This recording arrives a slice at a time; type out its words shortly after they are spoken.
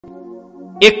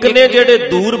ਇੱਕ ਨੇ ਜਿਹੜੇ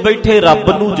ਦੂਰ ਬੈਠੇ ਰੱਬ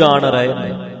ਨੂੰ ਜਾਣ ਰਹੇ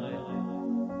ਨੇ,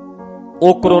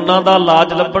 ਉਹ ਕਰੋਨਾ ਦਾ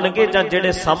ਇਲਾਜ ਲੱਭਣਗੇ, ਜਾਂ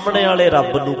ਜਿਹੜੇ ਸਾਹਮਣੇ ਵਾਲੇ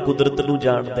ਰੱਬ ਨੂੰ, ਕੁਦਰਤ ਨੂੰ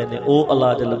ਜਾਣਦੇ ਨੇ, ਉਹ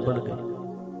ਇਲਾਜ ਲੱਭਣਗੇ?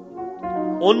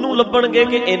 ਉਹਨੂੰ ਲੱਭਣਗੇ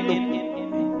ਕਿ ਇਹਨੂੰ?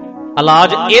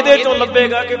 ਇਲਾਜ ਇਹਦੇ ਚੋਂ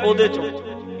ਲੱਭੇਗਾ ਕਿ ਉਹਦੇ ਚੋਂ?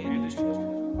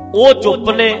 ਉਹ ਚੁੱਪ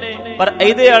ਨੇ ਪਰ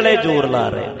ਇਹਦੇ ਵਾਲੇ ਜ਼ੋਰ ਲਾ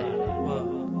ਰਹੇ ਨੇ।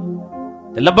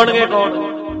 ਤੇ ਲੱਭਣਗੇ ਕੌਣ?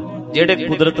 ਜਿਹੜੇ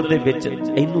ਕੁਦਰਤ ਦੇ ਵਿੱਚ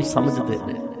ਇਹਨੂੰ ਸਮਝਦੇ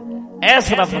ਨੇ,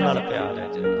 ਇਸ ਰੱਬ ਨਾਲ ਪਿਆਰ ਹੈ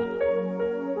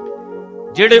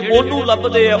ਜਿਹੜੇ ਉਹਨੂੰ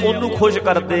ਲੱਭਦੇ ਆ, ਉਹਨੂੰ ਖੁਸ਼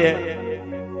ਕਰਦੇ ਆ,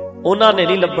 ਉਹਨਾਂ ਨੇ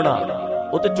ਨਹੀਂ ਲੱਭਣਾ,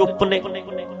 ਉਹ ਤੇ ਚੁੱਪ ਨੇ।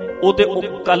 ਉਹ ਤੇ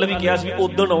ਕੱਲ ਵੀ ਕਿਹਾ ਸੀ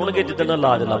ਉਦਣ ਆਉਣਗੇ ਜਿੱਦਣ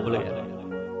ਇਲਾਜ ਲੱਭ ਲਿਆ।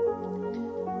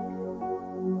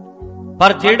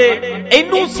 ਪਰ ਜਿਹੜੇ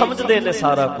ਇਹਨੂੰ ਸਮਝਦੇ ਨੇ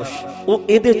ਸਾਰਾ ਕੁਝ, ਉਹ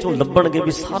ਇਹਦੇ ਚੋਂ ਲੱਭਣਗੇ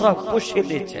ਵੀ ਸਾਰਾ ਕੁਝ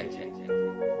ਇਹਦੇ ਚ ਹੈ।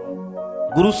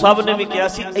 ਗੁਰੂ ਸਾਹਿਬ ਨੇ ਵੀ ਕਿਹਾ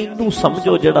ਸੀ ਇਹਨੂੰ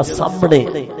ਸਮਝੋ ਜਿਹੜਾ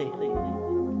ਸਾਹਮਣੇ।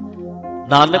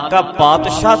 ਨਾਨਕਾ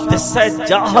ਪਾਤਸ਼ਾਹ ਦਿਸੈ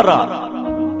ਜ਼ਾਹਰਾ,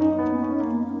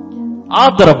 ਆ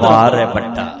ਦਰਬਾਰ ਹੈ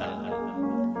ਵੱਡਾ।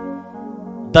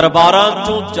 ਦਰਬਾਰਾਂ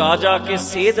ਚੋਂ ਜਾ ਜਾ ਕੇ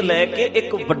ਸੇਧ ਲੈ ਕੇ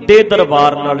ਇੱਕ ਵੱਡੇ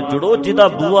ਦਰਬਾਰ ਨਾਲ ਜੁੜੋ, ਜਿਹਦਾ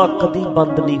ਬੂਹਾ ਕਦੀ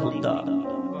ਬੰਦ ਨਹੀਂ ਹੁੰਦਾ,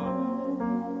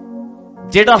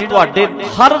 ਜਿਹੜਾ ਤੁਹਾਡੇ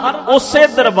ਹਰ ਉਸੇ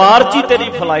ਦਰਬਾਰ 'ਚ ਹੀ ਤੇਰੀ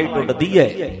ਫਲਾਈਟ ਉੱਡਦੀ ਹੈ,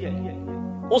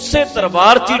 ਉਸੇ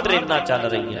ਦਰਬਾਰ 'ਚ ਹੀ ਟ੍ਰੇਨਾਂ ਚੱਲ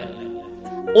ਰਹੀਆਂ,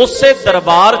 ਉਸੇ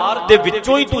ਦਰਬਾਰ ਦੇ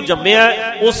ਵਿੱਚੋਂ ਹੀ ਤੂੰ ਜੰਮਿਆ,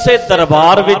 ਉਸੇ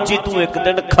ਦਰਬਾਰ ਵਿੱਚ ਹੀ ਤੂੰ ਇੱਕ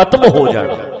ਦਿਨ ਖਤਮ ਹੋ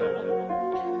ਜਾਣਾ,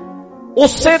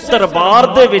 ਉਸੇ ਦਰਬਾਰ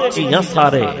ਦੇ ਵਿੱਚ ਹੀ ਆ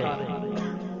ਸਾਰੇ।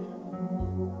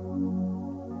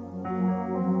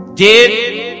 ਜੇ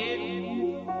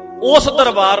ਉਸ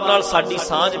ਦਰਬਾਰ ਨਾਲ ਸਾਡੀ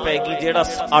ਸਾਂਝ ਪੈ ਗਈ ਜਿਹੜਾ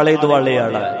ਆਲੇ ਦੁਆਲੇ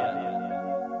ਵਾਲਾ ਹੈ,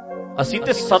 ਅਸੀਂ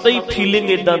ਤੇ ਸਦਾ ਹੀ ਫੀਲਿੰਗ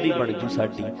ਇਦਾਂ ਦੀ ਬਣ ਗਈ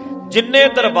ਸਾਡੀ। ਜਿੰਨੇ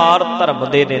ਦਰਬਾਰ ਧਰਮ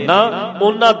ਦੇ ਨੇ ਨਾ,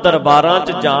 ਉਹਨਾਂ ਦਰਬਾਰਾਂ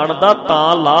 'ਚ ਜਾਣ ਦਾ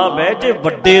ਤਾਂ ਲਾਭ ਹੈ ਜੇ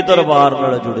ਵੱਡੇ ਦਰਬਾਰ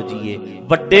ਨਾਲ ਜੁੜ ਜਾਈਏ।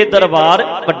 ਵੱਡੇ ਦਰਬਾਰ,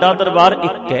 ਵੱਡਾ ਦਰਬਾਰ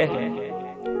ਇੱਕ ਹੈ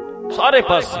ਸਾਰੇ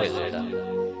ਪਾਸੇ, ਜਿਹੜਾ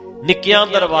ਨਿੱਕੀਆਂ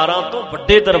ਦਰਬਾਰਾਂ ਤੋਂ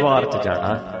ਵੱਡੇ ਦਰਬਾਰ 'ਚ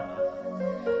ਜਾਣਾ।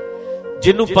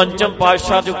 ਜਿਹਨੂੰ ਪੰਚਮ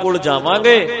ਪਾਤਸ਼ਾਹ ਦੇ ਕੋਲ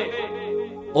ਜਾਵਾਂਗੇ,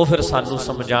 ਉਹ ਫਿਰ ਸਾਨੂੰ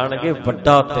ਸਮਝਾਣਗੇ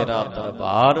ਵੱਡਾ ਤੇਰਾ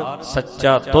ਦਰਬਾਰ,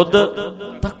 ਸੱਚਾ ਤੁਧ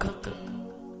ਤਖਤ,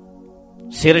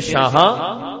 ਸਿਰ ਸ਼ਾਹਾਂ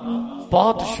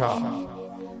ਪਾਤਸ਼ਾਹ,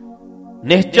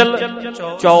 ਨਿਹਚਲ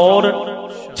ਚੌਰ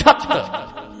ਛੱਤ।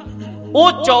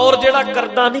 ਉਹ ਚੌਰ ਜਿਹੜਾ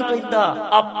ਕਰਦਾ ਨਹੀਂ ਪੈਂਦਾ,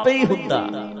 ਆਪੇ ਹੀ ਹੁੰਦਾ।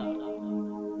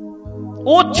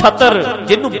 ਉਹ ਛਤਰ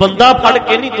ਜਿਹਨੂੰ ਬੰਦਾ ਫੜ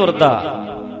ਕੇ ਨਹੀਂ ਤੁਰਦਾ,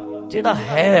 ਜਿਹੜਾ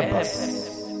ਹੈ ਬਸ,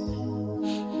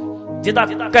 ਜਿਹਦਾ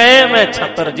ਕਾਇਮ ਹੈ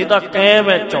ਛਤਰ, ਜਿਹਦਾ ਕਾਇਮ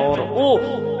ਹੈ ਚੌਰ, ਉਹ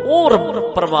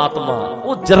ਪਰਮਾਤਮਾ,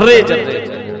 ਉਹ ਜਰਰੇ ਜਰਰੇ,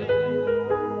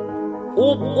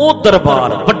 ਉਹ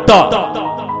ਦਰਬਾਰ ਵੱਡਾ।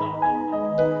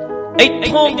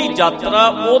 ਇੱਥੋਂ ਦੀ ਯਾਤਰਾ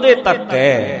ਉਹਦੇ ਤੱਕ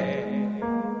ਹੈ,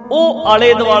 ਉਹ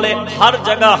ਆਲੇ ਦੁਆਲੇ ਹਰ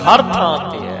ਜਗ੍ਹਾ ਹਰ ਥਾਂ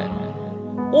ਤੇ ਹੈ,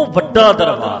 ਉਹ ਵੱਡਾ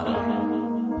ਦਰਬਾਰ।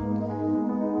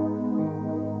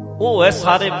 ਉਹ ਹੈ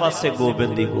ਸਾਰੇ ਪਾਸੇ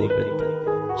ਗੋਬਿੰਦ ਹੀ ਗੋਬਿੰਦ,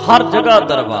 ਹਰ ਜਗ੍ਹਾ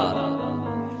ਦਰਬਾਰ।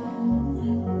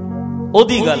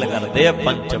 ਉਹਦੀ ਗੱਲ ਕਰਦੇ ਆ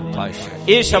ਪੰਚਮ ਪਾਤਸ਼ਾਹ।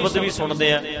 ਇਹ ਸ਼ਬਦ ਵੀ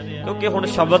ਸੁਣਦੇ ਆ ਕਿਉਂਕਿ ਹੁਣ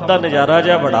ਸ਼ਬਦ ਦਾ ਨਜ਼ਾਰਾ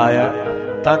ਜਿਹਾ ਬੜਾ ਆ,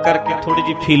 ਤਾਂ ਕਰਕੇ ਥੋੜੀ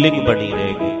ਜਿਹੀ ਫੀਲਿੰਗ ਬਣੀ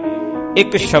ਰਹੇਗੀ।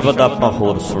 ਇੱਕ ਸ਼ਬਦ ਆਪਾਂ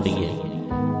ਹੋਰ ਸੁਣੀਏ,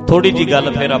 ਥੋੜੀ ਜਿਹੀ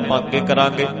ਗੱਲ ਫਿਰ ਆਪਾਂ ਅੱਗੇ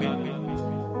ਕਰਾਂਗੇ।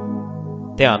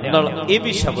 ਧਿਆਨ ਨਾਲ ਇਹ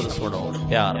ਵੀ ਸ਼ਬਦ ਸੁਣੋ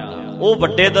ਪਿਆਰ ਨਾਲ। ਉਹ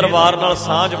ਵੱਡੇ ਦਰਬਾਰ ਨਾਲ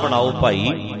ਸਾਂਝ ਬਣਾਓ ਭਾਈ,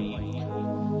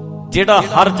 ਜਿਹੜਾ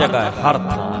ਹਰ ਜਗ੍ਹਾ ਹੈ, ਹਰ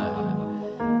ਥਾਂ ਹੈ।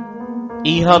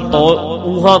 ਇਹਾਂ ਤੋਂ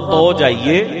ਉਹਾਂ ਤੋਂ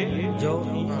ਜਾਈਏ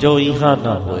ਜੋ ਇਹਾਂ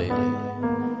ਨਾ ਹੋਏ।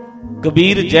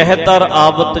 ਕਬੀਰ ਜਹਦਰ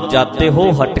ਆਵਤ ਜਾਤੇ ਹੋ,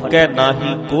 ਹਟਕੇ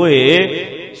ਨਾਹੀ ਕੋਏ,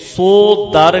 ਸੋ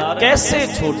ਦਰ ਕੈਸੇ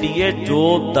ਛੋੜੀਏ ਜੋ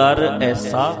ਦਰ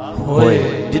ਐਸਾ ਹੋਏ।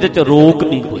 ਜਿਹਦੇ ਚ ਰੋਕ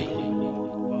ਨਹੀਂ ਕੋਈ,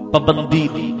 ਪਾਬੰਦੀ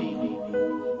ਨਹੀਂ,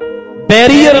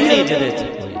 ਬੈਰੀਅਰ ਨਹੀਂ, ਜਿਹਦੇ ਚ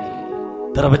ਕੋਈ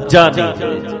ਦਰਵਾਜ਼ਾ ਨਹੀਂ,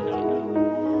 ਜਿਹਦੇ ਚ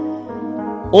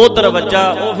ਉਹ ਦਰਵਾਜ਼ਾ।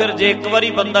 ਉਹ ਫਿਰ ਜੇ ਇੱਕ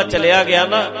ਵਾਰੀ ਬੰਦਾ ਚਲਿਆ ਗਿਆ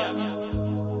ਨਾ,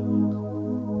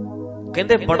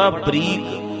 ਕਹਿੰਦੇ ਬੜਾ ਬਰੀਕ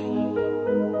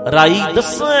ਰਾਈ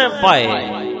ਦਸਾਂ ਪਾਏ,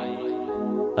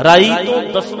 ਰਾਈ ਤੋਂ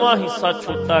 10ਵਾਂ ਹਿੱਸਾ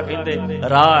ਛੋਟਾ ਕਹਿੰਦੇ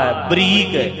ਰਾਹ ਹੈ,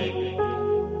 ਬਰੀਕ ਹੈ,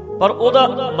 ਪਰ ਉਹਦਾ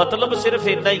ਮਤਲਬ ਸਿਰਫ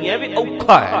ਇੰਨਾ ਹੀ ਹੈ ਵੀ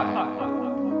ਔਖਾ ਹੈ।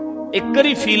 ਇੱਕ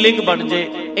ਵਾਰੀ ਫੀਲਿੰਗ ਬਣ ਜੇ,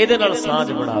 ਇਹਦੇ ਨਾਲ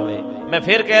ਸਾਂਝ ਬਣਾਵੇ। ਮੈਂ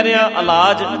ਫਿਰ ਕਹਿ ਰਿਹਾ,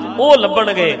 ਇਲਾਜ ਉਹ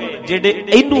ਲੱਭਣਗੇ ਜਿਹੜੇ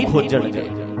ਇਹਨੂੰ ਖੋਜਣਗੇ।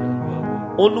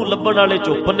 ਉਹਨੂੰ ਲੱਭਣ ਵਾਲੇ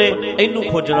ਚੁੱਪ ਨੇ, ਇਹਨੂੰ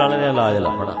ਖੋਜਣ ਵਾਲੇ ਨੇ ਇਲਾਜ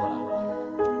ਲੱਭਣਾ।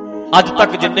 ਅੱਜ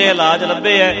ਤੱਕ ਜਿੰਨੇ ਇਲਾਜ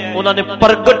ਲੱਭੇ ਐ, ਉਹਨਾਂ ਨੇ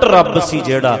ਪ੍ਰਗਟ ਰੱਬ ਸੀ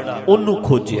ਜਿਹੜਾ, ਉਹਨੂੰ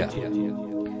ਖੋਜਿਆ।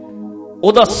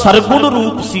 ਉਹਦਾ ਸਰਗੁਣ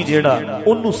ਰੂਪ ਸੀ ਜਿਹੜਾ,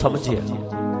 ਉਹਨੂੰ ਸਮਝਿਆ।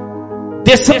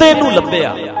 ਦਿਸਦੇ ਨੂੰ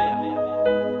ਲੱਭਿਆ,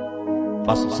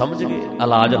 ਬਸ ਸਮਝ ਗਏ,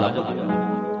 ਇਲਾਜ ਲੱਭ ਗਿਆ।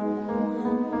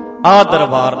 ਆਹ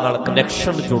ਦਰਬਾਰ ਨਾਲ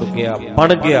ਕਨੈਕਸ਼ਨ ਜੁੜ ਗਿਆ,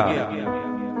 ਬਣ ਗਿਆ।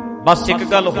 ਬਸ ਇੱਕ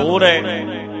ਗੱਲ ਹੋਰ ਹੈ,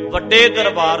 ਵੱਡੇ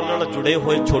ਦਰਬਾਰ ਨਾਲ ਜੁੜੇ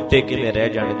ਹੋਏ ਛੋਟੇ ਕਿਵੇਂ ਰਹਿ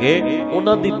ਜਾਣਗੇ?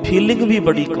 ਉਹਨਾਂ ਦੀ ਫੀਲਿੰਗ ਵੀ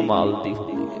ਬੜੀ ਕਮਾਲ ਦੀ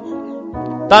ਹੁੰਦੀ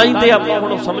ਹੈ। ਤਾਂ ਹੀ ਤੇ ਆਪਾਂ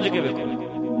ਹੁਣ ਸਮਝ ਕੇ ਵੇਖੋ,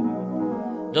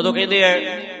 ਜਦੋਂ ਕਹਿੰਦੇ ਆ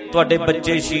ਤੁਹਾਡੇ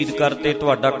ਬੱਚੇ ਸ਼ਹੀਦ ਕਰਤੇ,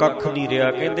 ਤੁਹਾਡਾ ਕੱਖ ਨਹੀਂ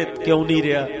ਰਿਹਾ, ਕਹਿੰਦੇ ਕਿਉਂ ਨਹੀਂ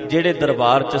ਰਿਹਾ? ਜਿਹੜੇ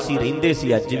ਦਰਬਾਰ 'ਚ ਅਸੀਂ ਰਹਿੰਦੇ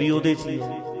ਸੀ ਅੱਜ ਵੀ ਉਹਦੇ 'ਚ ਹੀ।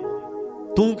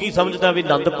 ਤੂੰ ਕੀ ਸਮਝਦਾ ਵੀ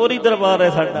ਆਨੰਦਪੁਰ ਹੀ ਦਰਬਾਰ ਹੈ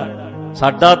ਸਾਡਾ?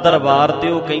 ਸਾਡਾ ਦਰਬਾਰ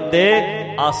ਤੇ ਉਹ ਕਹਿੰਦੇ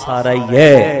ਆ ਸਾਰਾ ਹੀ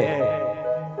ਹੈ,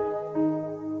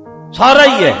 ਸਾਰਾ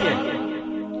ਹੀ ਹੈ।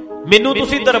 ਮੈਨੂੰ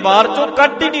ਤੁਸੀਂ ਦਰਬਾਰ ਚੋਂ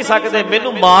ਕੱਢ ਹੀ ਨਹੀਂ ਸਕਦੇ,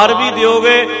 ਮੈਨੂੰ ਮਾਰ ਵੀ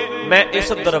ਦਿਓਗੇ, ਮੈਂ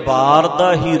ਇਸ ਦਰਬਾਰ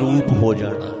ਦਾ ਹੀ ਰੂਪ ਹੋ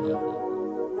ਜਾਣਾ,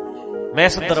 ਮੈਂ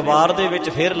ਇਸ ਦਰਬਾਰ ਦੇ ਵਿੱਚ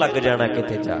ਫੇਰ ਲੱਗ ਜਾਣਾ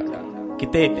ਕਿਤੇ ਜਾ ਕੇ,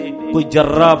 ਕਿਤੇ ਕੋਈ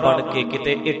ਜर्रा ਬਣ ਕੇ,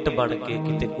 ਕਿਤੇ ਇੱਟ ਬਣ ਕੇ,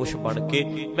 ਕਿਤੇ ਕੁਛ ਬਣ ਕੇ।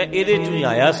 ਮੈਂ ਇਹਦੇ ਚੋਂ ਹੀ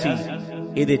ਆਇਆ ਸੀ,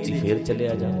 ਇਹਦੇ 'ਚ ਹੀ ਫੇਰ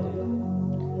ਚਲਿਆ ਜਾਵਾਂ।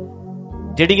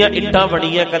 ਜਿਹੜੀਆਂ ਇੱਟਾਂ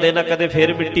ਬਣੀਆਂ ਕਦੇ ਨਾ ਕਦੇ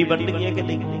ਫੇਰ ਮਿੱਟੀ ਬਣਨਗੀਆਂ ਕਿ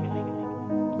ਨਹੀਂ?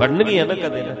 ਬਣਨਗੀਆਂ ਨਾ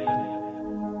ਕਦੇ ਨਾ।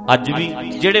 ਅੱਜ ਵੀ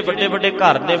ਜਿਹੜੇ ਵੱਡੇ ਵੱਡੇ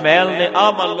ਘਰ ਨੇ, ਮਹਿਲ ਨੇ,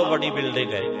 ਆਹ ਮੰਨ ਲਓ ਬੜੀ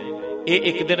ਬਿਲਡਿੰਗ ਹੈ, ਇਹ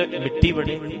ਇੱਕ ਦਿਨ ਮਿੱਟੀ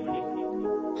ਬਣੇਗੀ।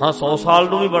 ਹਾਂ 100 ਸਾਲ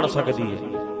ਨੂੰ ਵੀ ਬਣ ਸਕਦੀ ਹੈ,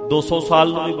 200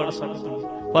 ਸਾਲ ਨੂੰ ਵੀ ਬਣ ਸਕਦੀ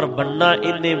ਹੈ, ਪਰ ਬਣਨਾ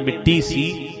ਇਹਨੇ ਮਿੱਟੀ ਸੀ,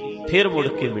 ਫਿਰ ਮੁੜ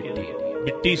ਕੇ ਮਿੱਟੀ,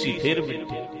 ਮਿੱਟੀ ਸੀ ਫਿਰ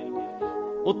ਮਿੱਟੀ,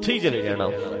 ਉੱਥੇ ਹੀ ਚਲੇ ਜਾਣਾ।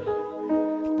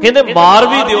 ਕਹਿੰਦੇ ਮਾਰ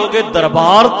ਵੀ ਦਿਓਗੇ,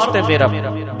 ਦਰਬਾਰ 'ਚ ਤੇ ਮੇਰਾ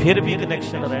ਫਿਰ ਵੀ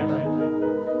ਕਨੈਕਸ਼ਨ ਰਹਿਣਾ,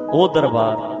 ਉਹ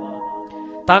ਦਰਬਾਰ।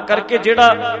 ਤਾਂ ਕਰਕੇ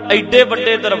ਜਿਹੜਾ ਐਡੇ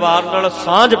ਵੱਡੇ ਦਰਬਾਰ ਨਾਲ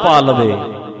ਸਾਂਝ ਪਾ ਲਵੇ,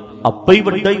 ਆਪੇ ਹੀ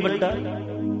ਵੱਡਾ ਹੀ ਵੱਡਾ,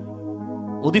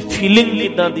 ਉਹਦੀ ਫੀਲਿੰਗ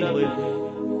ਇਦਾਂ ਦੀ ਹੋਏਗੀ,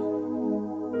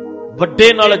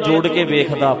 ਵੱਡੇ ਨਾਲ ਜੋੜ ਕੇ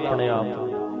ਵੇਖਦਾ ਆਪਣੇ ਆਪ।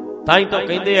 ਤਾਂ ਹੀ ਤਾਂ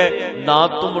ਕਹਿੰਦੇ ਐ ਨਾ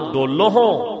ਤੁਮ ਡੋਲੋ ਹੋ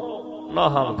ਨਾ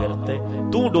ਹਮ ਗਿਰਤੇ,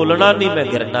 ਤੂੰ ਡੋਲਣਾ ਨਹੀਂ ਮੈਂ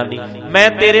ਗਿਰਨਾ ਨਹੀਂ, ਮੈਂ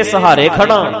ਤੇਰੇ ਸਹਾਰੇ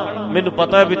ਖੜਾ, ਮੈਨੂੰ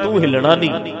ਪਤਾ ਵੀ ਤੂੰ ਹਿੱਲਣਾ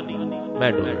ਨਹੀਂ,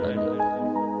 ਮੈਂ ਡੋਲਣਾ।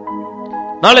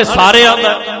 ਨਾਲੇ ਸਾਰਿਆਂ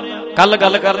ਦਾ ਕੱਲ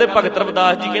ਗੱਲ ਕਰਦੇ ਭਗਤ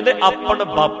ਰਵਿਦਾਸ ਜੀ ਕਹਿੰਦੇ ਆਪਣ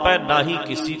ਬਾਪੈ ਨਾਹੀ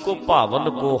ਕਿਸੀ ਕੋ ਭਾਵਨ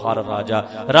ਕੋ ਹਰ ਰਾਜਾ,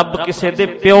 ਰੱਬ ਕਿਸੇ ਦੇ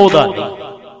ਪਿਓ ਦਾ ਨਹੀਂ,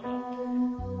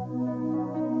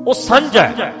 ਉਹ ਸਾਂਝ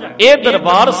ਹੈ। ਇਹ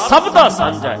ਦਰਬਾਰ ਸਭ ਦਾ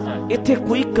ਸਾਂਝ ਹੈ, ਇੱਥੇ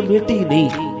ਕੋਈ ਕਮੇਟੀ ਨਹੀਂ,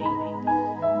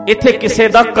 ਇੱਥੇ ਕਿਸੇ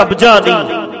ਦਾ ਕਬਜ਼ਾ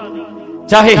ਨਹੀਂ।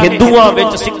 ਚਾਹੇ ਹਿੰਦੂਆਂ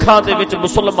ਵਿੱਚ, ਸਿੱਖਾਂ ਦੇ ਵਿੱਚ,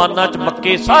 ਮੁਸਲਮਾਨਾਂ 'ਚ,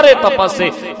 ਮੱਕੇ, ਸਾਰੇ ਤਾਂ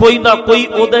ਪਾਸੇ ਕੋਈ ਨਾ ਕੋਈ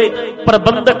ਉਹਦੇ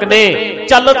ਪ੍ਰਬੰਧਕ ਨੇ,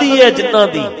 ਚੱਲਦੀ ਹੈ ਜਿਨ੍ਹਾਂ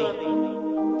ਦੀ।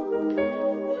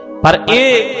 ਪਰ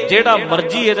ਇਹ ਜਿਹੜਾ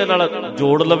ਮਰਜ਼ੀ ਇਹਦੇ ਨਾਲ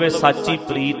ਜੋੜ ਲਵੇ, ਸਾਚੀ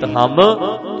ਪ੍ਰੀਤ ਹਮ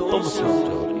ਤੁਮ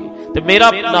ਸਮਝੋਰੀ, ਤੇ ਮੇਰਾ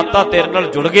ਨਾਤਾ ਤੇਰੇ ਨਾਲ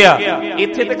ਜੁੜ ਗਿਆ,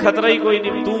 ਇੱਥੇ ਤੇ ਖਤਰਾ ਹੀ ਕੋਈ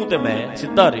ਨਹੀਂ, ਤੂੰ ਤੇ ਮੈਂ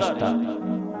ਸਿੱਧਾ ਰਿਸ਼ਤਾ।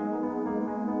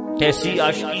 ਕੈਸੀ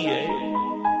ਆਸ਼ਕੀ ਹੈ,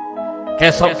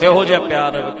 ਕੈਸਾ ਕਿਹੋ ਜਿਹਾ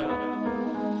ਪਿਆਰ ਹੈ।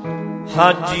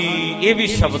 ਹਾਂਜੀ, ਇਹ ਵੀ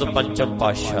ਸ਼ਬਦ ਪੰਚਮ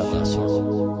ਪਾਤਸ਼ਾਹ ਦਾ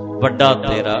ਸੁਣੋ, ਵੱਡਾ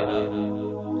ਤੇਰਾ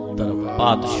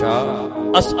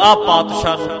ਪਾਤਸ਼ਾਹ। ਆ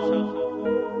ਪਾਤਸ਼ਾਹ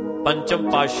ਨੂੰ ਪੰਚਮ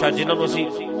ਪਾਤਸ਼ਾਹ ਜਿਨ੍ਹਾਂ ਨੂੰ ਅਸੀਂ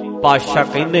ਪਾਤਸ਼ਾਹ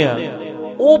ਕਹਿੰਦੇ ਆ,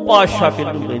 ਉਹ ਪਾਤਸ਼ਾਹ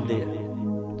ਕਿਹਨੂੰ ਕਹਿੰਦੇ ਆ?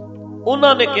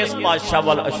 ਉਹਨਾਂ ਨੇ ਕਿਸ ਪਾਤਸ਼ਾਹ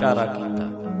ਵੱਲ ਇਸ਼ਾਰਾ ਕੀਤਾ?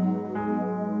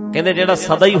 ਕਹਿੰਦੇ ਜਿਹੜਾ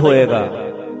ਸਦਾ ਹੀ ਹੋਏਗਾ।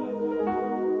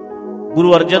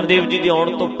 ਗੁਰੂ ਅਰਜਨ ਦੇਵ ਜੀ ਦੇ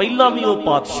ਆਉਣ ਤੋਂ ਪਹਿਲਾਂ ਵੀ ਉਹ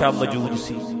ਪਾਤਸ਼ਾਹ ਮੌਜੂਦ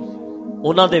ਸੀ,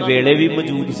 ਉਹਨਾਂ ਦੇ ਵੇਲੇ ਵੀ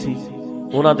ਮੌਜੂਦ ਸੀ,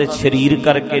 ਉਹਨਾਂ ਦੇ ਸਰੀਰ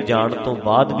ਕਰਕੇ ਜਾਣ ਤੋਂ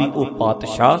ਬਾਅਦ ਵੀ ਉਹ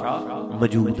ਪਾਤਸ਼ਾਹ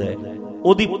ਮੌਜੂਦ ਹੈ।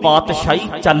 ਉਹਦੀ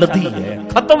ਪਾਤਸ਼ਾਹੀ ਚੱਲਦੀ ਹੈ,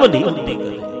 ਖਤਮ ਨਹੀਂ ਹੁੰਦੀ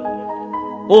ਕਦੇ।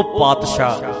 ਉਹ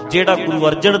ਪਾਤਸ਼ਾਹ ਜਿਹੜਾ ਗੁਰੂ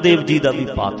ਅਰਜਨ ਦੇਵ ਜੀ ਦਾ ਵੀ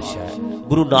ਪਾਤਸ਼ਾਹ ਹੈ,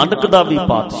 ਗੁਰੂ ਨਾਨਕ ਦਾ ਵੀ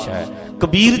ਪਾਤਸ਼ਾਹ ਹੈ,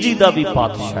 ਕਬੀਰ ਜੀ ਦਾ ਵੀ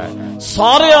ਪਾਤਸ਼ਾਹ ਹੈ,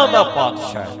 ਸਾਰਿਆਂ ਦਾ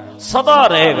ਪਾਤਸ਼ਾਹ ਹੈ, ਸਦਾ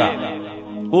ਰਹੇਗਾ।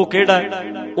 ਉਹ ਕਿਹੜਾ ਹੈ?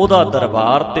 ਉਹਦਾ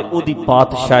ਦਰਬਾਰ ਤੇ ਉਹਦੀ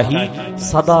ਪਾਤਸ਼ਾਹੀ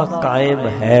ਸਦਾ ਕਾਇਮ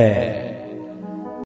ਹੈ।